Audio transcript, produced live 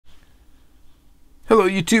Hello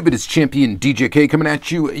YouTube, it is Championdjk coming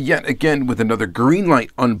at you yet again with another Greenlight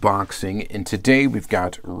unboxing, and today we've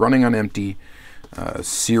got Running on Empty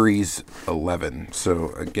Series 11.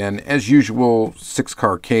 So again, as usual,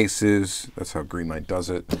 6-car cases. That's how Greenlight does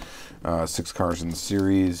it. 6 cars in the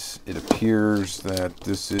series. It appears that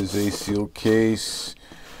this is a sealed case.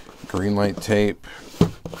 Greenlight tape,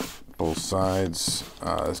 both sides.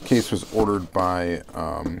 This case was ordered by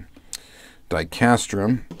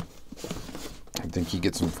Diecast. I think he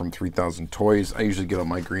gets them from 3000 Toys. I usually get all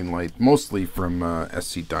my Greenlight mostly from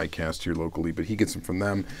SC Diecast here locally, but he gets them from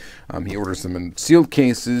them. He orders them in sealed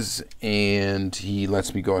cases, and he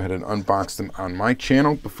lets me go ahead and unbox them on my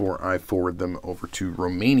channel before I forward them over to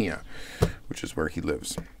Romania, which is where he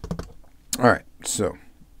lives. All right, so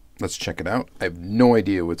let's check it out. I have no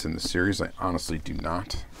idea what's in the series. I honestly do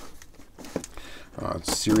not.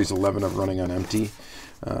 It's Series 11 of Running on Empty.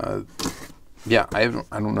 Yeah, I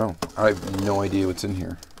don't know. I have no idea what's in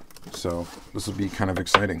here. So this will be kind of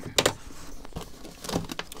exciting.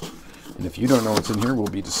 And if you don't know what's in here, we'll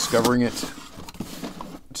be discovering it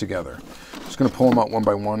together. I'm just going to pull them out one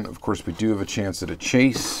by one. Of course, we do have a chance at a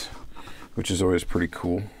chase, which is always pretty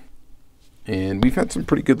cool. And we've had some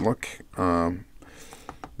pretty good luck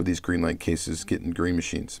with these Greenlight cases getting green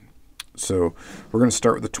machines. So we're going to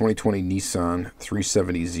start with the 2020 Nissan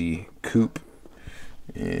 370Z Coupe.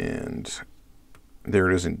 And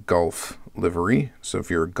there it is in Golf livery. So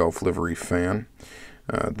if you're a Golf livery fan,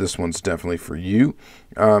 this one's definitely for you.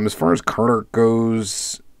 As far as card art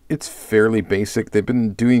goes, it's fairly basic. They've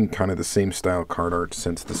been doing kind of the same style card art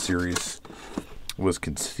since the series was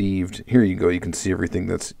conceived. Here you go. You can see everything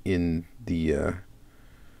that's in the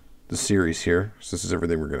series here. So this is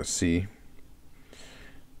everything we're going to see.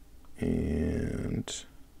 And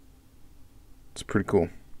it's pretty cool.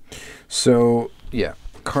 So yeah,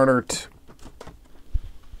 card art,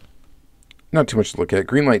 not too much to look at.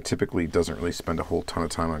 Greenlight typically doesn't really spend a whole ton of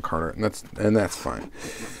time on card art, and that's fine.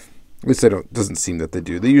 At least doesn't seem that they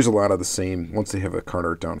do. They use a lot of the same. Once they have a card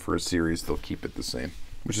art down for a series, they'll keep it the same,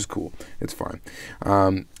 which is cool. It's fine.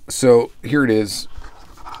 So here it is,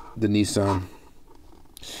 the Nissan.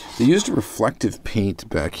 They used a reflective paint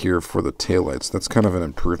back here for the taillights. That's kind of an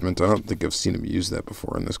improvement. I don't think I've seen them use that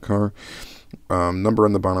before in this car. Number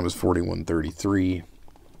on the bottom is 4133.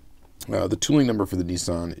 The tooling number for the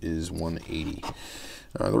Nissan is 180.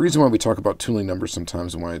 The reason why we talk about tooling numbers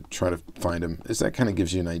sometimes and why I try to find them is that kind of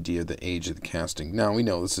gives you an idea of the age of the casting. Now, we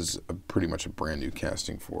know this is pretty much a brand new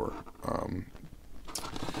casting for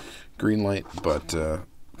Greenlight, but of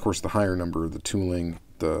course the higher number of the tooling,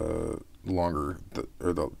 the longer,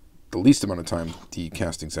 the least amount of time the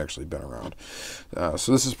casting's actually been around.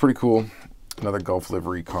 So this is pretty cool. Another Golf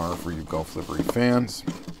livery car for you Golf livery fans.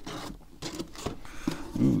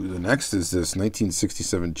 Ooh, the next is this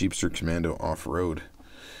 1967 Jeepster Commando Off-Road.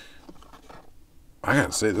 I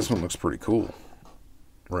gotta say, this one looks pretty cool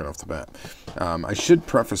right off the bat. I should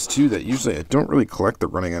preface too that usually I don't really collect the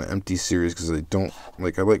Running on Empty series because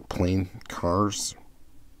I like plain cars,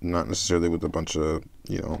 not necessarily with a bunch of,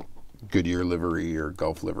 you know, Goodyear livery or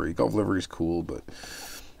Golf livery. Golf livery is cool, but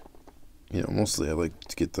you know, mostly I like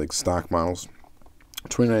to get like stock models.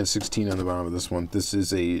 2916 on the bottom of this one. This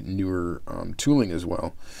is a newer tooling as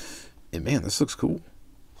well. And man, this looks cool.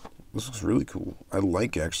 This looks really cool. I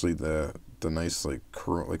like actually the nice like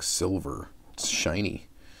silver. It's shiny.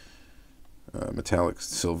 Metallic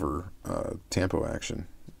silver tampo action.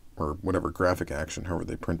 Or whatever graphic action, however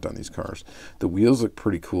they print on these cars. The wheels look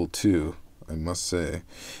pretty cool too, I must say.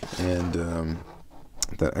 And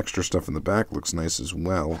that extra stuff in the back looks nice as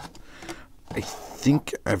well. I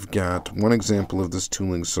think I've got one example of this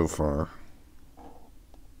tooling so far,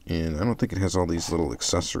 and I don't think it has all these little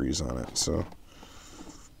accessories on it, so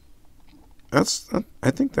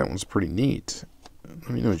I think that one's pretty neat. Let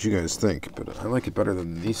me know what you guys think, but I like it better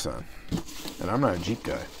than the Nissan, and I'm not a Jeep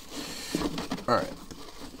guy. Alright,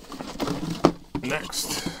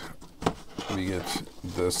 next we get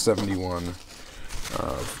the 71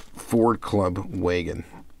 Ford Club wagon.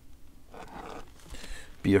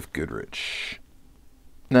 BF Goodrich.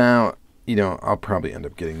 Now, you know, I'll probably end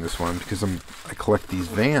up getting this one because I collect these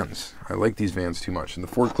vans. I like these vans too much. And the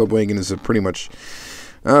Ford Club wagon is a pretty much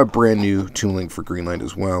brand new tooling for Greenlight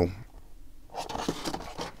as well.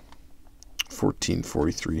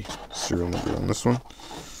 1443 serial number on this one.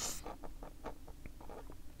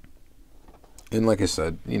 And like I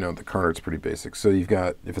said, you know, the car art's pretty basic. So you've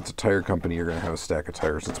got, if it's a tire company, you're going to have a stack of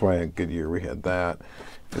tires. That's why at Goodyear we had that.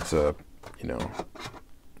 If it's a, you know,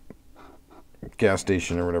 gas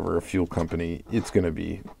station or whatever, a fuel company, it's going to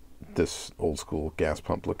be this old school gas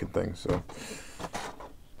pump looking thing. So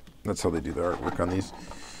that's how they do the artwork on these.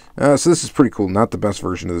 So this is pretty cool. Not the best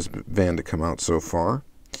version of this van to come out so far,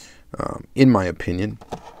 in my opinion.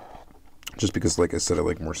 Just because, like I said, I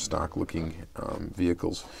like more stock-looking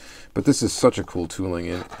vehicles. But this is such a cool tooling,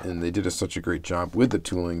 and they did such a great job with the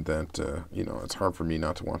tooling that, you know, it's hard for me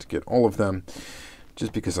not to want to get all of them,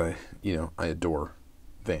 just because I adore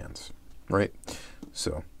vans, right?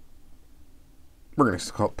 So we're going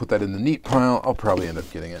to put that in the neat pile. I'll probably end up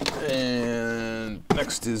getting it. And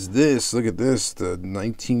next is this. Look at this, the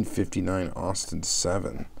 1959 Austin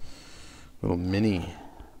 7. Little mini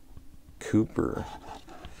Cooper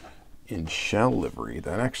in shell livery.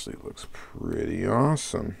 That actually looks pretty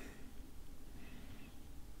awesome.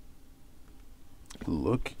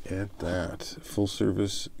 Look at that. Full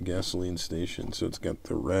service gasoline station. So it's got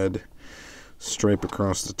the red stripe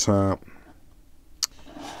across the top.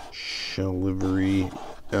 Shell livery.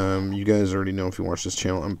 You guys already know if you watch this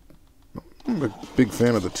channel. I'm a big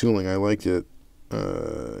fan of the tooling. I like it.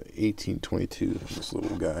 1822. This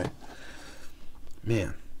little guy.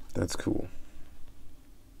 Man, that's cool.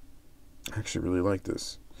 I actually really like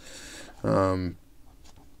this. I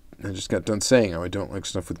just got done saying how I don't like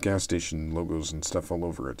stuff with gas station logos and stuff all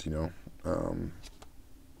over it, you know.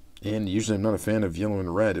 And usually I'm not a fan of yellow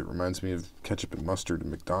and red. It reminds me of ketchup and mustard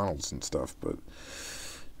and McDonald's and stuff. But,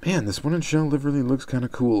 man, this one in shell livery looks kind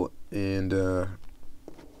of cool. And,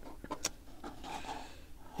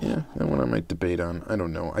 yeah, that one I might debate on. I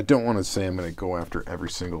don't know. I don't want to say I'm going to go after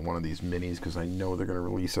every single one of these minis because I know they're going to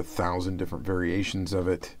release 1,000 different variations of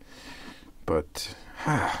it. But,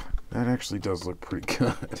 that actually does look pretty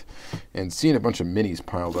good. And seeing a bunch of minis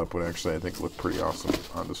piled up would actually, I think, look pretty awesome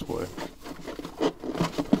on display.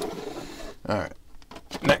 Alright,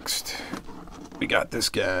 next, we got this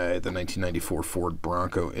guy, the 1994 Ford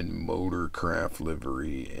Bronco in Motorcraft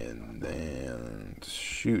livery. And then,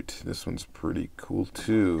 shoot, this one's pretty cool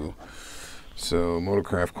too. So,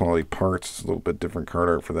 Motorcraft quality parts, a little bit different card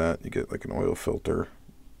art for that. You get like an oil filter,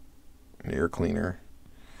 an air cleaner.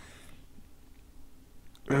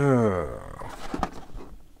 I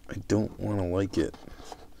don't want to like it,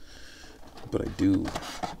 but I do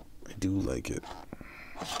like it.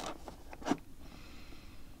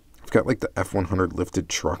 I've got like the F100 lifted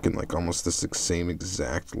truck in like almost the same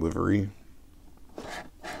exact livery.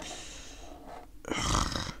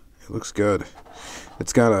 It looks good.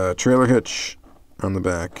 It's got a trailer hitch on the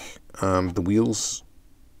back. The wheels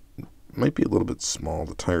might be a little bit small.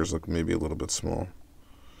 The tires look maybe a little bit small.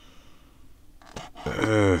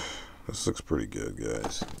 This looks pretty good,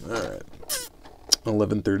 guys. Alright.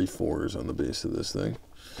 1134s on the base of this thing.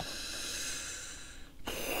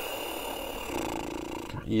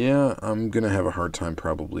 Yeah, I'm going to have a hard time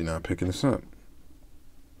probably not picking this up.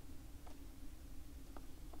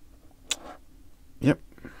 Yep,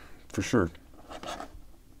 for sure.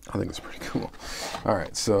 I think it's pretty cool.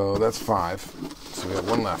 Alright, so that's 5. So we have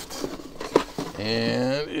one left.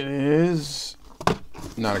 And it is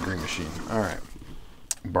not a green machine. Alright.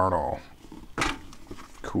 Barnall.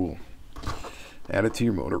 Cool. Add it to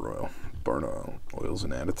your motor oil. Barnall Oils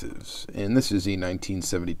and Additives. And this is a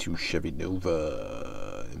 1972 Chevy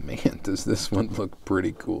Nova. Man, does this one look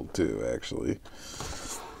pretty cool too, actually.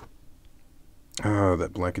 Oh,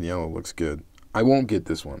 that black and yellow looks good. I won't get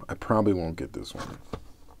this one. I probably won't get this one.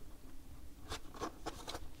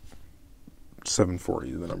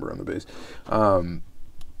 740 is the number on the base. But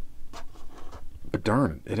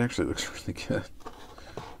darn, it actually looks really good.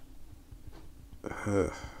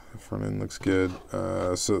 The front end looks good.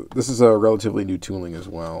 So this is a relatively new tooling as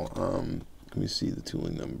well. Let me see the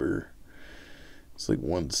tooling number. It's like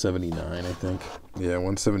 179, I think. Yeah,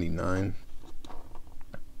 179.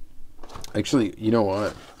 Actually, you know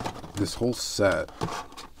what? This whole set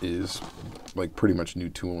is like pretty much new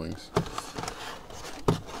toolings.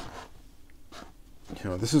 You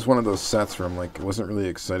know, this is one of those sets where I'm like, I wasn't really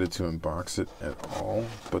excited to unbox it at all,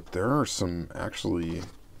 but there are some actually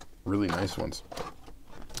really nice ones.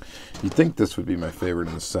 You'd think this would be my favorite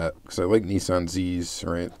in the set, because I like Nissan Zs,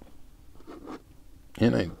 right?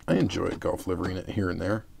 And I enjoy golf livery in it here and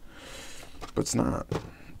there, but it's not.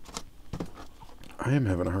 I am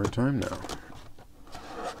having a hard time now.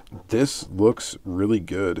 This looks really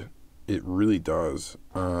good. It really does.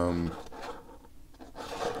 I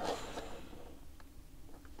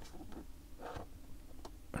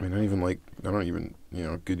mean, I don't even, you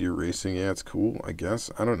know, Goodyear Racing. Yeah, it's cool, I guess.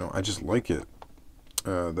 I don't know. I just like it.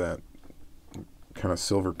 That kind of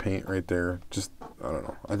silver paint right there. Just, I don't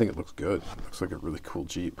know. I think it looks good. It looks like a really cool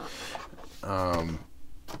Jeep. And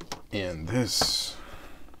this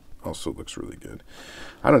also looks really good.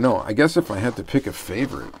 I don't know. I guess if I had to pick a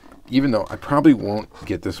favorite, even though I probably won't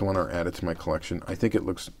get this one or add it to my collection, I think it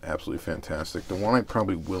looks absolutely fantastic. The one I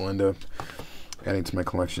probably will end up adding to my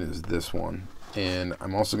collection is this one. And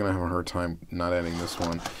I'm also going to have a hard time not adding this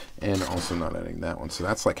one and also not adding that one. So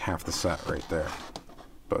that's like half the set right there.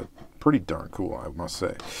 But pretty darn cool, I must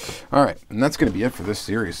say. All right, and that's going to be it for this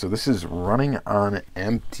series. So this is Running on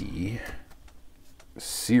Empty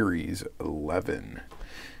Series 11.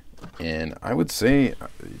 And I would say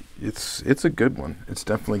it's a good one. It's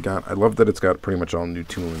definitely got, I love that it's got pretty much all new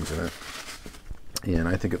toolings in it. And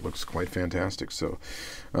I think it looks quite fantastic. So,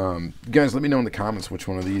 guys, let me know in the comments which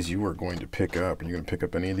one of these you are going to pick up. Are you going to pick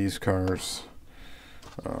up any of these cars?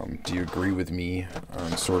 Do you agree with me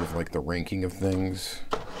on sort of like the ranking of things?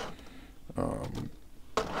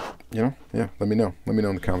 You know, yeah, let me know. Let me know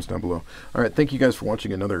in the comments down below. All right, thank you guys for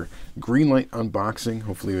watching another Greenlight unboxing.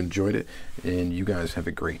 Hopefully you enjoyed it, and you guys have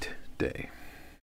a great day.